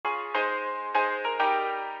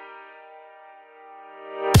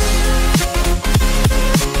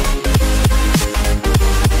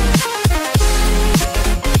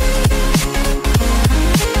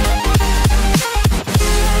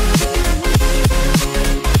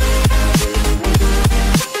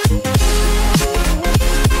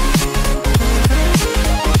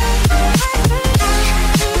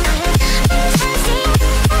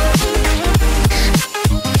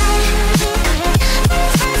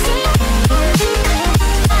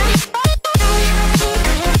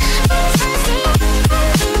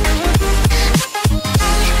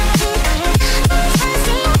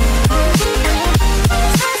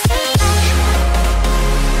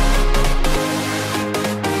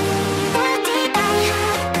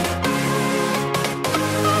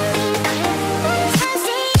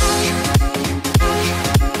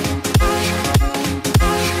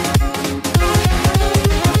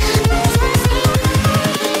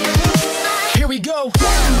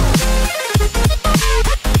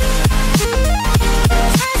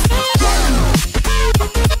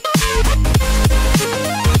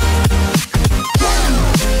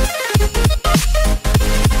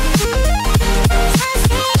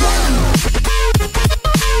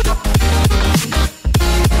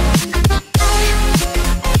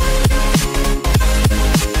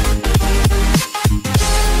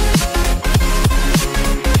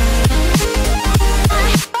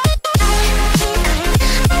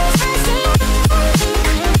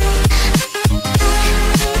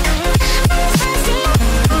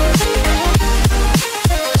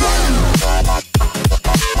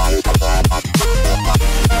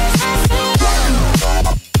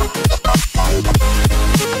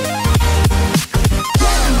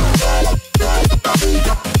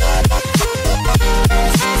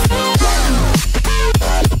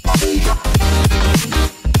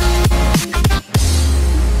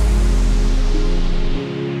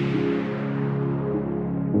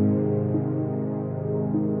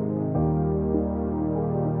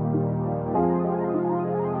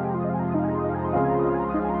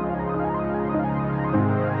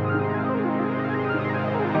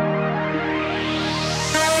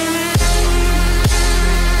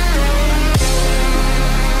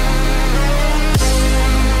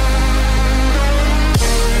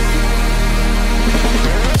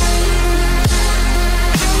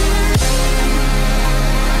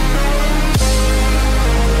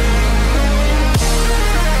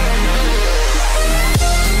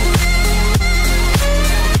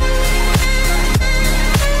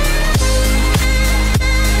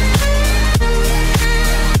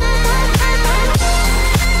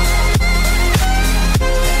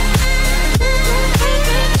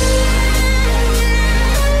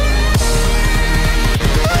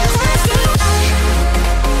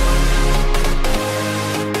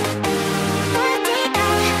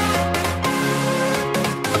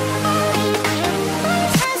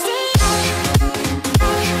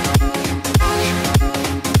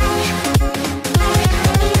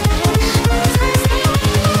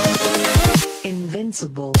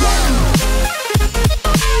invincible.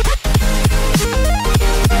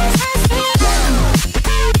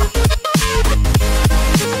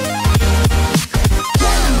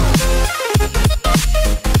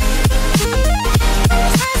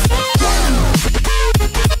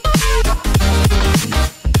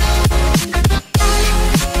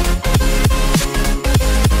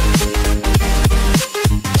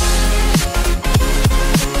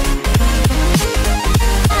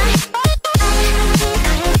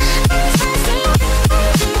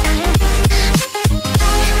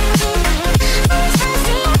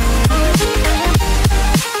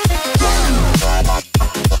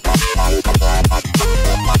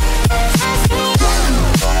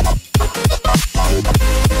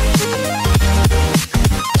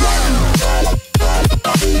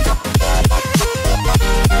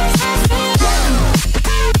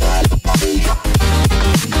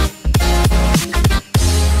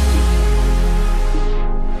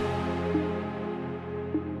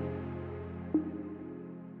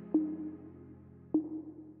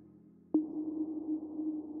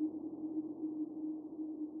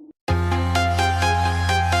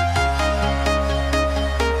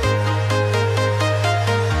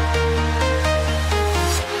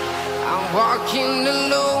 Walking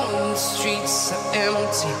alone, the streets are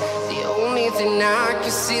empty. The only thing I can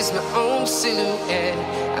see is my own silhouette.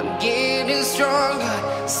 I'm getting stronger,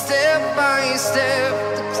 step by step.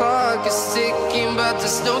 The clock is ticking, but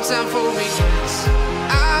there's no time for regrets.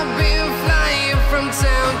 I've been flying from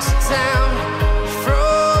town to town,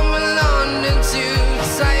 from London to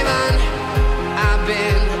Taiwan. I've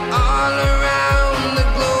been all around the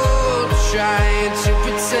globe, trying to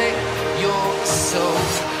protect your soul.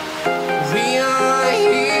 We are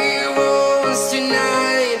heroes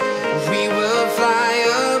tonight. We will fly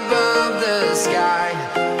above the sky.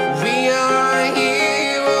 We are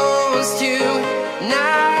heroes tonight.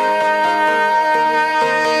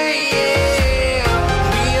 Yeah.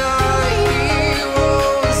 We are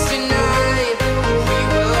heroes tonight. We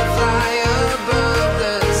will fly above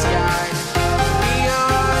the sky. We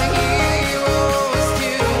are heroes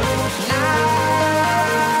tonight.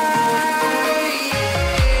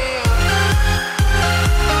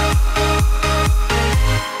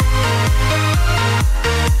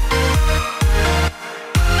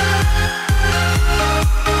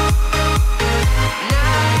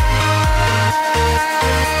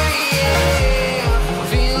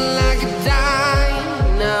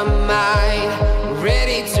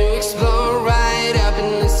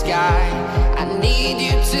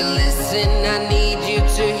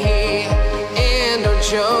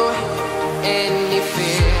 Show any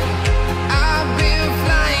fear. I've been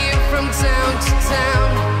flying from town to town,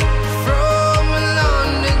 from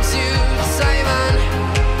London to Taiwan.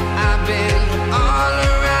 I've been all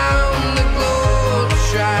around the globe,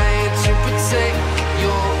 trying to protect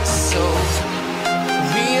your soul.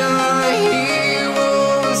 We are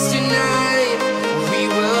heroes tonight. We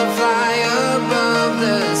will fly above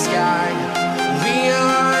the sky. We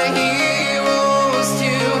are heroes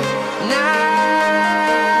tonight.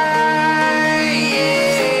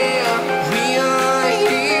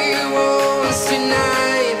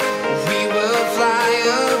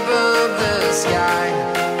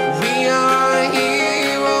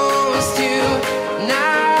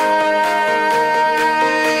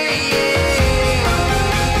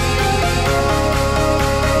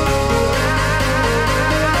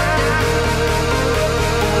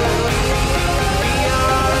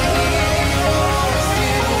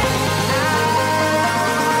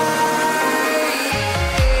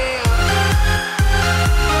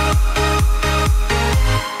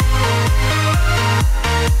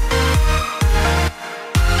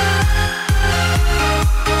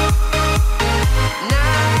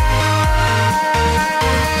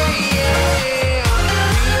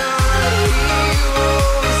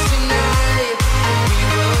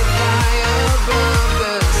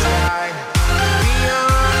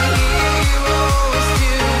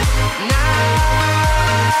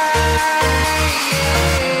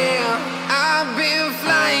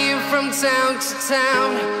 Town to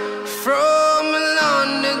town, from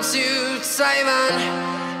London to Taiwan.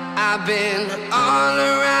 I've been all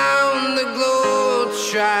around the globe,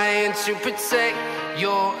 trying to protect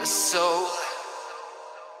your soul.